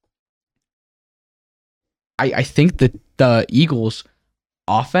 I think that the Eagles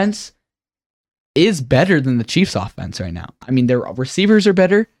offense is better than the Chiefs offense right now. I mean, their receivers are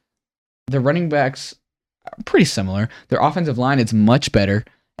better. Their running backs are pretty similar. Their offensive line is much better,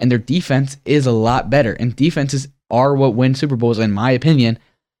 and their defense is a lot better. And defenses are what win Super Bowls, in my opinion.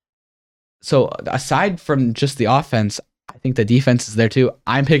 So aside from just the offense, I think the defense is there too.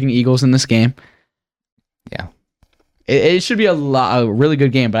 I'm picking Eagles in this game. Yeah. It should be a really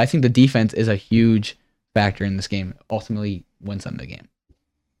good game, but I think the defense is a huge factor in this game. Ultimately wins them the game.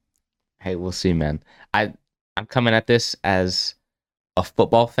 Hey, we'll see, man. I'm coming at this as a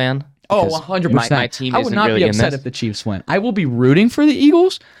football fan. Oh, 100%. My team I would isn't not really be in upset this. if the Chiefs win. I will be rooting for the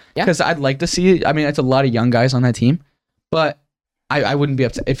Eagles because I'd like to see. I mean, it's a lot of young guys on that team, but I wouldn't be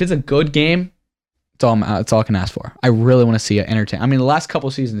upset if it's a good game. It's all I can ask for. I really want to see it entertain. I mean, the last couple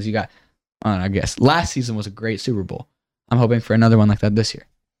of seasons you got. I guess last season was a great Super Bowl. I'm hoping for another one like that this year.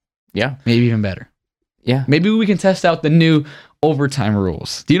 Yeah, maybe even better. Yeah, maybe we can test out the new overtime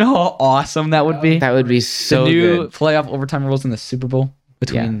rules. Do you know how awesome that would be? That would be so the new good. playoff overtime rules in the Super Bowl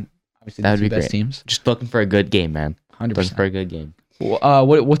between obviously the two best teams. Just looking for a good game, man. 100%. Looking for a good game.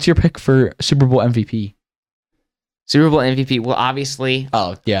 What's your pick for Super Bowl MVP? Super Bowl MVP. Well, obviously,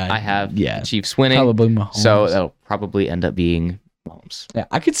 I have the Chiefs winning. Probably Mahomes. So that'll probably end up being Mahomes. Yeah,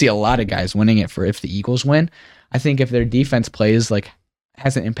 I could see a lot of guys winning it for if the Eagles win. I think if their defense plays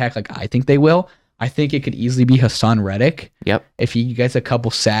has an impact like I think they will, I think it could easily be Hassan Reddick. Yep. If he gets a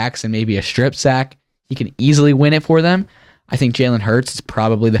couple sacks and maybe a strip sack, he can easily win it for them. I think Jalen Hurts is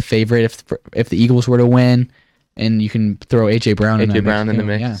probably the favorite if the Eagles were to win, and you can throw AJ Brown in the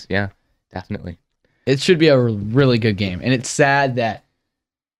mix. Yeah, definitely. It should be a really good game, and it's sad that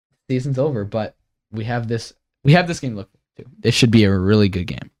the season's over, but we have this game to look to. This should be a really good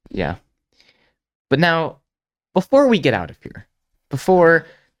game. Yeah. But now, before we get out of here, before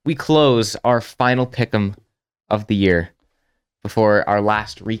we close our final pick'em of the year, before our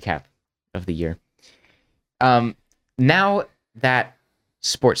last recap of the year, now that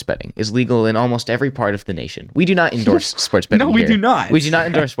sports betting is legal in almost every part of the nation, we do not endorse sports betting. No, we do not. We do not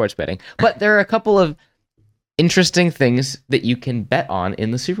endorse sports betting. But there are a couple of interesting things that you can bet on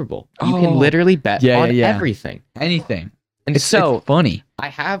in the Super Bowl. You can literally bet on everything. Anything. And it's funny. I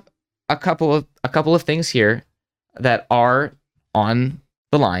have a couple of things here that are on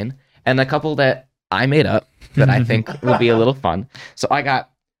the line, and a couple that I made up that I think will be a little fun. So I got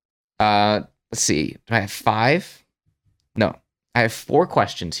let's see, do I have 5? No, I have 4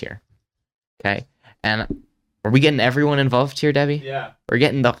 questions here. Okay. And are we getting everyone involved here, Debbie? Yeah. We're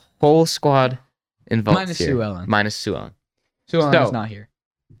getting the whole squad involved Minus here. Sue Ellen. Minus Sue Ellen. Sue Ellen is not here.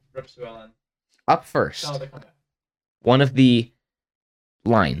 Rip Sue Ellen. Up first, one of the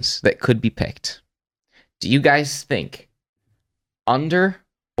lines that could be picked. Do you guys think under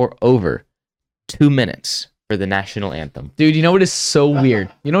or over 2 minutes for the national anthem? Dude, you know what is so weird?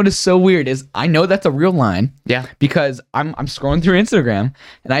 Is I know that's a real line. Yeah. Because I'm scrolling through Instagram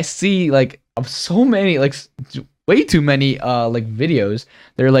and I see so many way too many videos.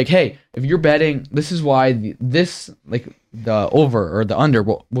 They're like, hey, if you're betting, this is why the over or the under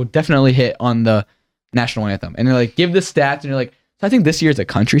will definitely hit on the national anthem. And they're like, give the stats, and you're like, so I think this year's a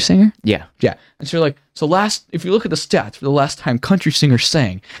country singer. Yeah. Yeah. And so you're like, if you look at the stats for the last time country singers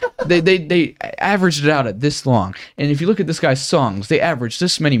sang, they averaged it out at this long. And if you look at this guy's songs, they averaged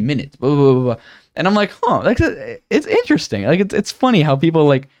this many minutes. Blah, blah, blah, blah. And I'm like, it's interesting. It's funny how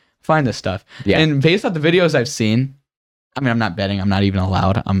people find this stuff. Yeah. And based off the videos I've seen, I mean, I'm not betting. I'm not even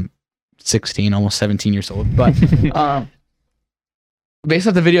allowed. I'm 16, almost 17 years old. But based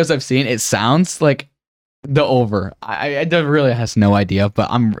off the videos I've seen, it sounds like the over. I really has no idea, but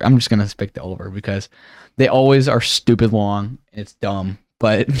I'm just gonna pick the over because they always are stupid long. And it's dumb,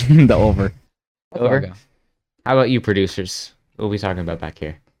 but the over. Over. How about you, producers? What are we talking about back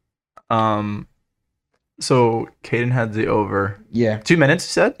here? So Caden had the over. Yeah. 2 minutes, you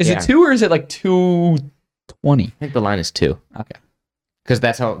said? Is it 2 or is it 2:20? I think the line is 2. Okay. Because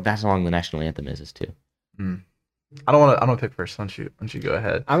that's how long the national anthem is 2. I don't want to pick first. Why don't you go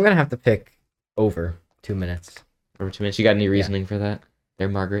ahead? I'm gonna have to pick over 2 minutes. Over 2 minutes. You got any reasoning for that there,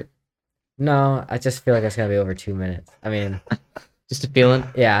 Margaret? No, I just feel like it's gonna be over 2 minutes. I mean, just a feeling.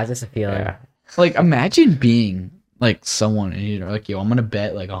 Yeah, just a feeling. Yeah. Imagine being someone and you're like, yo, I'm gonna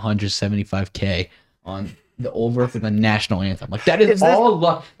bet $175K on the over for the national anthem. That is all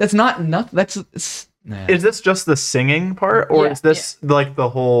luck. That's not nothing. Nah. Is this just the singing part, or is this the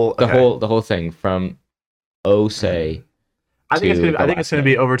whole the whole thing from say? I think it's gonna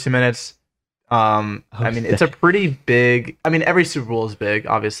be over 2 minutes. I mean, it's a pretty big. I mean, every Super Bowl is big.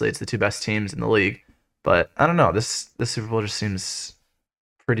 Obviously, it's the 2 best teams in the league. But I don't know. This Super Bowl just seems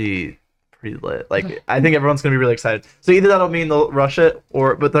pretty pretty lit. Like I think everyone's gonna be really excited. So either that'll mean they'll rush it,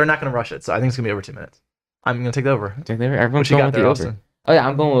 but they're not gonna rush it. So I think it's gonna be over 2 minutes. I'm gonna take the over. Take the over. Everyone's What you going got with there, the over. Austin? Oh yeah,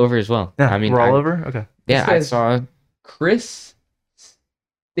 I'm going over as well. Yeah, I mean, we're all over. Okay. Yeah, I This saw. Chris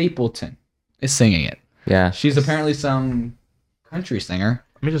Stapleton is singing it. Yeah, She's apparently some country singer.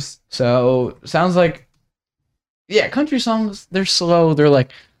 Let me just. So sounds like, yeah, country songs. They're slow. They're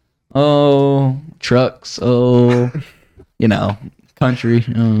like, oh, trucks. Oh, country.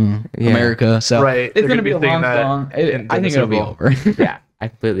 America. So Right. it's gonna be a long song. I think it'll be over. yeah, I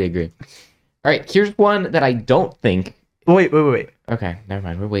completely agree. All right, here's one that I don't think. Wait. Okay, never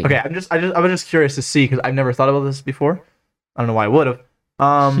mind. We're waiting. Okay, I was just curious to see because I've never thought about this before. I don't know why I would have.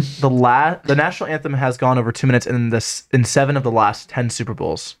 The national anthem has gone over 2 minutes in 7 of the last 10 Super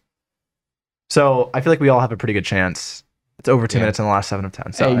Bowls. So I feel like we all have a pretty good chance. It's over 2 minutes in the last 7 of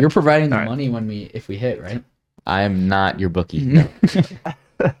 10. So Hey, you're providing the all right. money if we hit, right? I am not your bookie. No.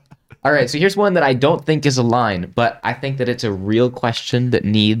 All right, so here's one that I don't think is a line, but I think that it's a real question that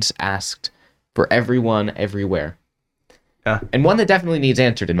needs asked for everyone, everywhere. Yeah. And one that definitely needs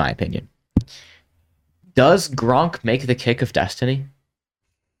answered, in my opinion. Does Gronk make the kick of destiny?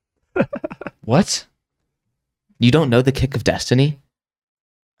 What? You don't know the kick of destiny?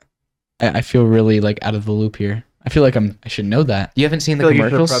 I feel really like out of the loop here. I feel like I should know that. You haven't seen I the feel like you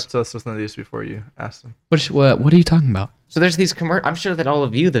should have commercials? prepped us with some of these before you asked them. What are you talking about? So there's these I'm sure that all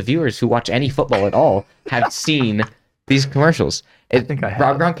of you, the viewers who watch any football at all, have seen these commercials. I think I have.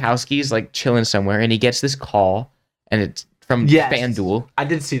 Rob Gronkowski's like chilling somewhere, and he gets this call, and it's from FanDuel. I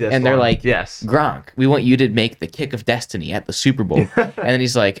did see this. And they're one. like, yes. Gronk, we want you to make the kick of destiny at the Super Bowl. And then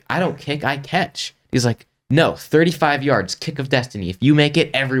he's like, I don't kick, I catch. He's like, no, 35 yards, kick of destiny. If you make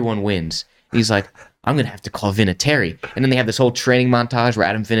it, everyone wins. And he's like, I'm going to have to call Vinatieri. And then they have this whole training montage where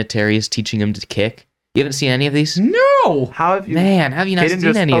Adam Vinatieri is teaching him to kick. You haven't seen any of these? No. How have you? Man, have you not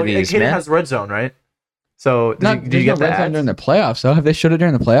seen any of these, Caden man? has red zone, right? So did you get the that during the playoffs? Though have they showed it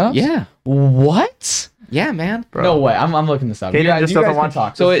during the playoffs? Yeah. What? Yeah, man. Bro. No way. I'm looking this up. Caden You guys just can doesn't watch.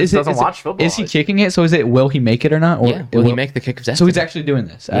 talk. So doesn't watch football. Is he kicking it? So is it will he make it or not? Or Yeah, will he make the kick of destiny? So he's actually doing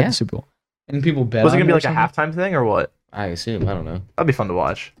this at Yeah. the Super Bowl, and people bet. Was it on gonna be or like a something? halftime thing or what? I assume. I don't know. That'd be fun to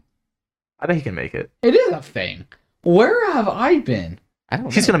watch. I bet he can make it. It is a thing. Where have I been? I don't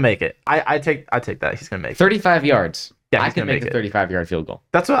know. He's gonna make it. I take that. He's gonna make it. 35 yards. Yeah, I he's can gonna make make the it. 35-yard field goal.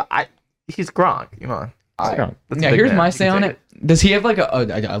 That's what He's Gronk. Come on. Gronk. That's a Yeah, big here's man. my He say can on take it. Does he have like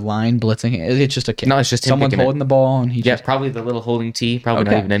a line blitzing? It's just a kick. No, it's just him someone's kicking it. holding the ball and he Yeah, just. probably the little holding tee. Probably not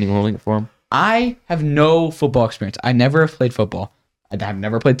Okay. even anyone holding it for him. I have no football experience. I never have played football. I have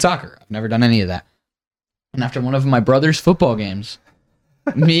never played soccer. I've never done any of that. And after one of my brother's football games,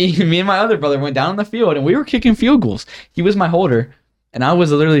 me and my other brother went down on the field and we were kicking field goals. He was my holder, and I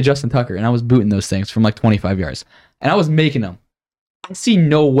was literally Justin Tucker, and I was booting those things from like 25 yards, and I was making them. I see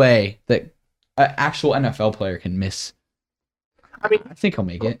no way that an actual NFL player can miss. I mean, I think he'll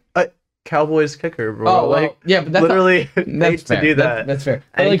make it. Cowboys kicker, bro. well, yeah, but that's literally not, made that's to fair. do that. That's fair.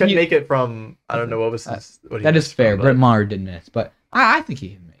 And But, he could he- make it from I don't know what was his. What he that is missed fair. from, Brett but Maher didn't miss, but I think he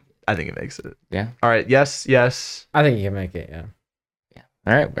can make it. I think he makes it. Yeah. All right. Yes. I think you can make it. Yeah.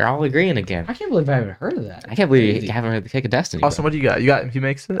 All right, we're all agreeing again. I can't believe I haven't heard of that. I can't believe Crazy. you haven't heard the kick of destiny. Austin, what do you got? You got he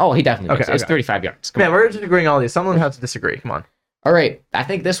makes it. Oh, he definitely makes Okay, it. It's okay. 35 yards. Come Man, on. we're just agreeing all these. Someone has to disagree. Come on. All right, I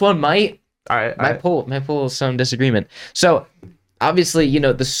think this one might All right. All right. might pull some disagreement. So, obviously,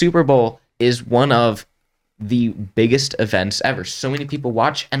 the Super Bowl is one of the biggest events ever. So many people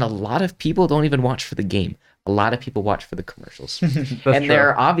watch, and a lot of people don't even watch for the game. A lot of people watch for the commercials. That's and true. there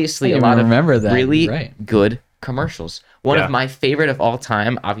are obviously I a didn't lot even of remember that. really Right. good commercials. One Yeah. of my favorite of all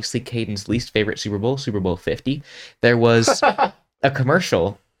time, obviously Caden's least favorite Super Bowl, Super Bowl 50. There was a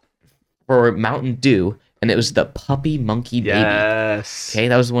commercial for Mountain Dew, and it was the puppy monkey baby. Yes. Okay,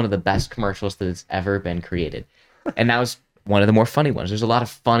 that was one of the best commercials that has ever been created. And that was one of the more funny ones. There's a lot of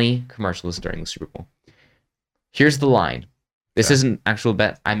funny commercials during the Super Bowl. Here's the line. This isn't actual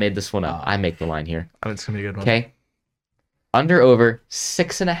bet. I made this one up. I make the line here. I mean, it's gonna be a good one. Okay. Under over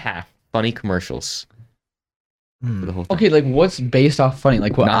 6.5 funny commercials for the whole thing. Okay, like what's based off funny?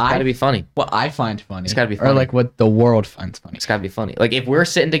 Like what Not gotta be funny. what I find funny. It's gotta be Or funny. like what the world finds funny. It's gotta be funny. Like if we're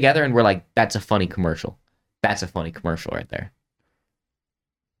sitting together and we're like, that's a funny commercial. That's a funny commercial right there.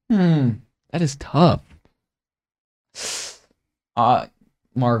 That is tough.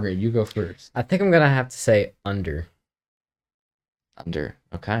 Margaret, you go first. I think I'm gonna have to say under. Under.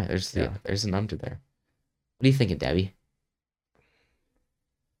 Okay. There's Yeah. there's an under there. What are you thinking, Debbie?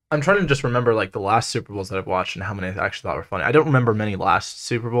 I'm trying to just remember like the last Super Bowls that I've watched and how many I actually thought were funny. I don't remember many last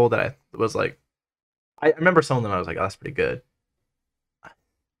Super Bowl that I was like. I remember some of them. I was like, oh, that's pretty good. You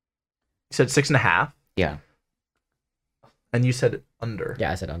said 6.5, Yeah. and you said under.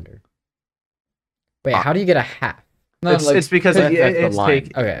 Yeah, I said under. Wait, how do you get a half? No, It's because that's the it's line.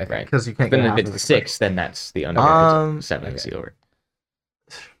 take Okay, okay. because you can't Then get if half it's of it. 6, then that's the under. If it's 7, it's the over.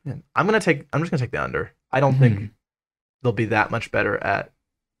 I'm just gonna take the under. I don't Mm-hmm. think they'll be that much better at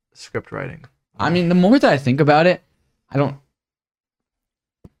script writing. I mean, the more that I think about it, I don't.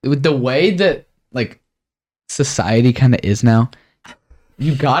 With the way that like society kind of is now,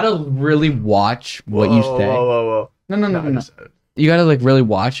 you gotta really watch what you say. Whoa. No. You gotta like really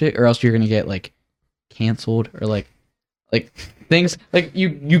watch it, or else you're gonna get like canceled or like things like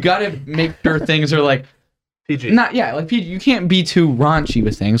you gotta make sure things are like PG. like PG. You can't be too raunchy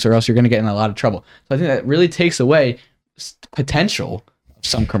with things, or else you're gonna get in a lot of trouble. So I think that really takes away potential of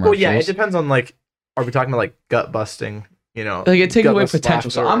some commercials. Well, yeah, it depends on like, are we talking about like gut busting? You know, Like it takes gut away bust potential.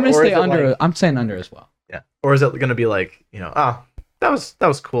 So laughter, I'm gonna or say is it under. like- I'm saying under as well. yeah, or is it gonna be like, you know, that was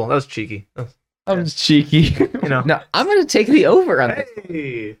cool, that was cheeky, That was cheeky. you know? No, I'm gonna take the over on this.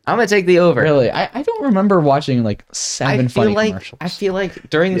 Hey, I'm gonna take the over. Really, I don't remember watching like 7 funny commercials. I feel like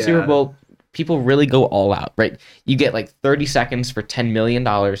during the Yeah. Super Bowl, people really go all out, right? You get like 30 seconds for $10 million,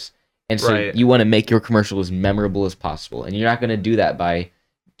 and so Right. you want to make your commercial as memorable as possible, and you're not gonna do that by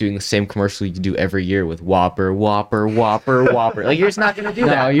doing the same commercial you do every year with Whopper. Like you're just not gonna do No,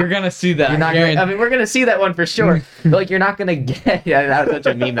 that. you're gonna see that. You're not gonna, I mean, we're gonna see that one for sure. But like, you're not gonna get. Yeah, that's such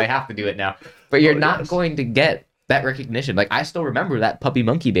a meme. They have to do it now. But you're not going to get that recognition. Like, I still remember that Puppy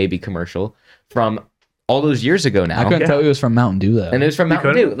Monkey Baby commercial from all those years ago now. I couldn't tell you it was from Mountain Dew though. And it was from You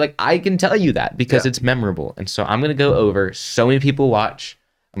Mountain couldn't? Dew. Like, I can tell you that because it's memorable. And so I'm gonna go over. So many people watch.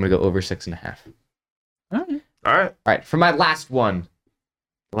 I'm gonna go over 6.5. All right. all right, All right, for my last one.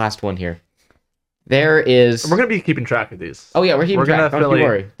 The last one here. There is. we're gonna be keeping track of these. Oh yeah, we're keeping we're gonna track. Don't you affiliate-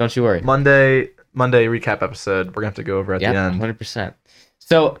 worry. Don't you worry. Monday recap episode. We're gonna have to go over at the end. 100%.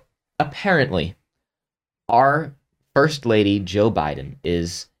 So apparently, our first lady Joe Biden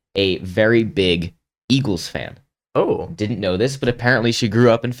is a very big Eagles fan. Oh, Didn't know this, but apparently she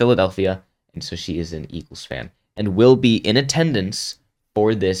grew up in Philadelphia, and so she is an Eagles fan and will be in attendance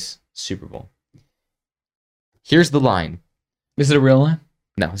for this Super Bowl. Here's the line. Is it a real line?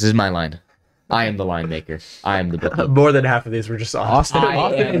 No, this is my line. I am the line maker. I am the bookie. more than half of these were just Austin.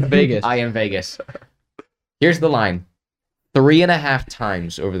 Austin is Vegas. I am Vegas. Here's the line. 3.5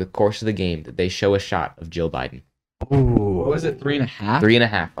 times over the course of the game that they show a shot of Joe Biden. What Ooh, was it? 3.5?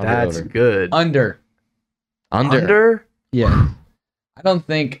 3.5 on that's the over. good. Under. Under. Yeah. I don't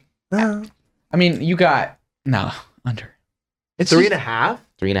think. No. I mean, you got under. It's 3.5.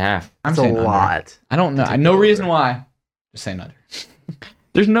 3.5. I'm That's saying a under. lot. I don't know. Take I no the reason over. why. Just saying under.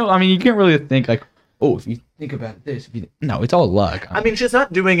 There's no. I mean, you can't really think like, oh, if you think about this, no, it's all luck. I mean, she's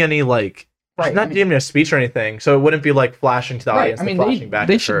not doing any like. Right, She's not I mean- giving a speech or anything, so it wouldn't be like flashing to the right. audience. I mean, and flashing back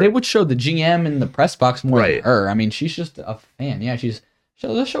they at should. her. They would show the GM in the press box more Right. than her. I mean, she's just a fan. Yeah,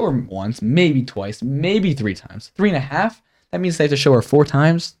 they'll show her once, maybe twice, maybe 3 times. 3.5. That means they have to show her 4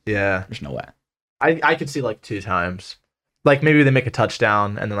 times. Yeah, There's no way. I could see like 2 times. Like maybe they make a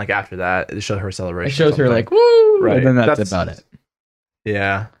touchdown, and then like after that, it shows her celebration. It shows or her something. like woo, Right. and then that's That's- about it.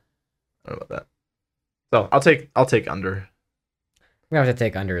 Yeah, I don't know about that. So I'll take under. We have to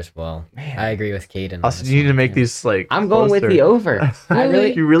take under as well. Man. I agree with Caden. on Also, this you need to one. make these like. I'm going with closer. the over. I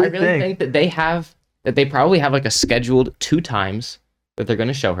really, You really I really think that they probably have like a scheduled 2 times that they're going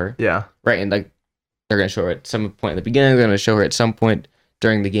to show her, Yeah. right? And like they're going to show her at some point at the beginning. They're going to show her at some point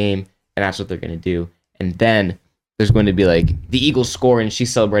during the game, and that's what they're going to do. And then there's going to be like the Eagles score, and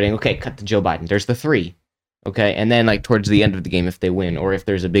she's celebrating. Okay, cut to Joe Biden. There's the 3. Okay, and then like towards the end of the game, if they win, or if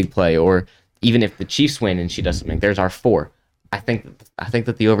there's a big play, or even if the Chiefs win and she does something, there's our 4. I think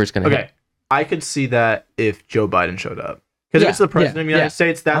that the over is going to Okay. I could see that if Joe Biden showed up. Because if it's the president of the United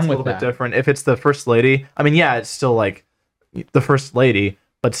States, that's I'm a with little bit that. different. If it's the first lady, I mean, yeah, it's still like the first lady,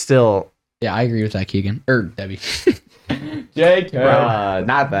 but still. Yeah, I agree with that, Keegan. Or Debbie. JK.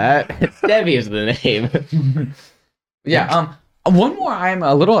 not that. Debbie is the name. Yeah. One more. I'm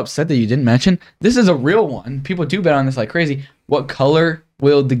a little upset that you didn't mention. This is a real one. People do bet on this like crazy. What color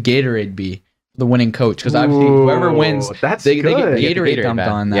will the Gatorade be? The winning coach, because obviously whoever wins, Ooh, that's they get good. Gatorade Gatorade dumped bet.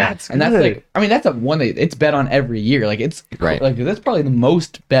 on that. Yeah, that's and that's good. like, I mean, that's a one that it's bet on every year. Like it's Right. Like that's probably the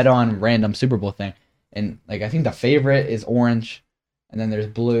most bet on random Super Bowl thing. And like I think the favorite is orange, and then there's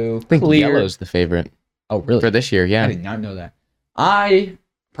blue, I think clear. yellow's the favorite Oh, really? for this year. I Yeah. did not know that. I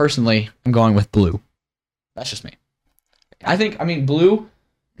personally am going with blue. That's just me. I mean, blue.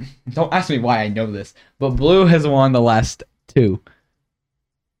 Don't ask me why I know this, but blue has won the last 2,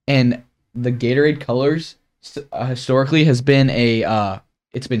 and the Gatorade colors historically has been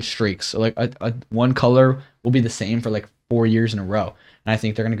it's been streaks. So like a one color will be the same for like 4 years in a row, and I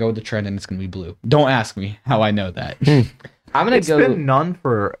think they're gonna go with the trend, and it's gonna be blue. Don't ask me how I know that. I'm gonna It's go. been none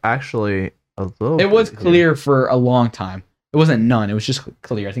for actually A little It was bit clear for a long time. It wasn't none. It was just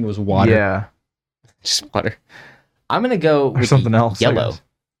clear. I think it was here. water. Yeah. Just water. I'm gonna go Or with something else. I yellow. guess.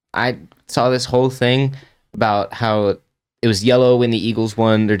 I saw this whole thing about how it was yellow when the Eagles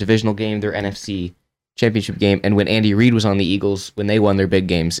won their divisional game, their NFC championship game, and when Andy Reid was on the Eagles, when they won their big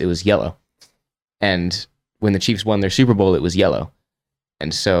games, it was yellow. And when the Chiefs won their Super Bowl, it was yellow.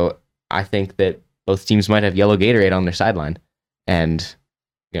 And so I think that both teams might have yellow Gatorade on their sideline. And,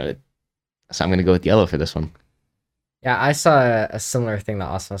 so I'm going to go with yellow for this one. Yeah, I saw a similar thing that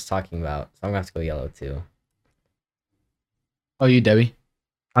Austin was talking about, so I'm gonna have to go yellow too. Oh, you, Debbie?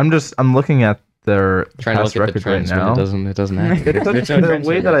 I'm looking at their Trying to past look at the record right trends, but now. it doesn't happen. There's no The trends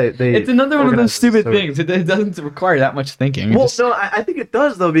way here. that they It's another one of those organize stupid so- things. It doesn't require that much thinking. Well, Just- no, I think it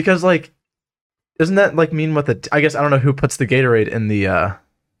does though, because like, doesn't that like mean what the? I guess I don't know who puts the Gatorade in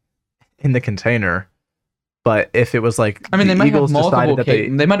the container, but if it was like, I mean, the they might have Eagles multiple.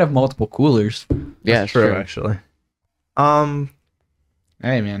 decided that They might have multiple coolers. Yeah, that's true sure. actually.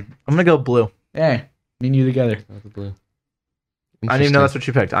 Hey, man. I'm gonna go blue. Hey, me and you together. The blue. I didn't even know that's what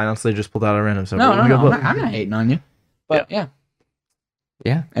you picked. I honestly just pulled out a random. So No, I'm no, gonna no. go blue. I'm not hating on you. But yeah.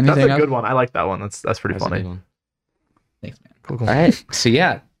 Yeah. Anything That's a else? good one. I like that one. That's pretty That's a funny. good one. Thanks, man. Cool, cool. All right. So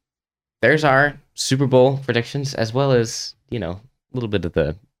yeah, there's our Super Bowl predictions, as well as a little bit of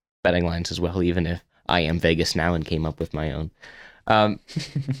the betting lines as well. Even if I am Vegas now and came up with my own,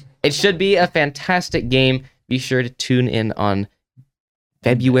 it should be a fantastic game. Be sure to tune in on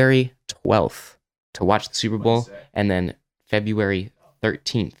February 12th to watch the Super Bowl, and then February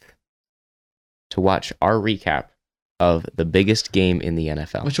 13th to watch our recap of the biggest game in the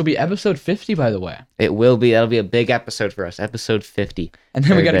NFL. Which will be episode 50, by the way. It will be. That'll be a big episode for us. Episode 50. And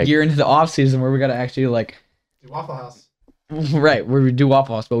then we Very got to big. gear into the off season where we got to actually Waffle House. right, where we do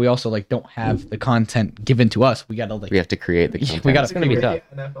Waffle House, but we also don't have the content given to us. We got to We have to create the Yeah, content. we gotta It's going to be tough.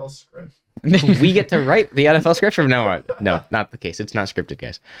 NFL script. We get to write the NFL script from now on. No, not the case. It's not scripted,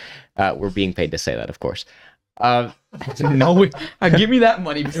 guys. We're being paid to say that, of course. No, give me that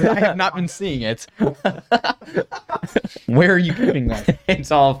money because I have not been seeing it. Where are you getting that?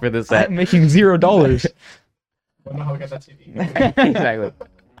 It's all for the set. I'm making $0. I don't know how we got that TV. Exactly.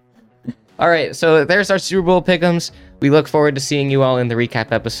 All right, so there's our Super Bowl pick'ems. We look forward to seeing you all in the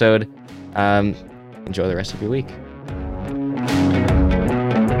recap episode. Enjoy the rest of your week.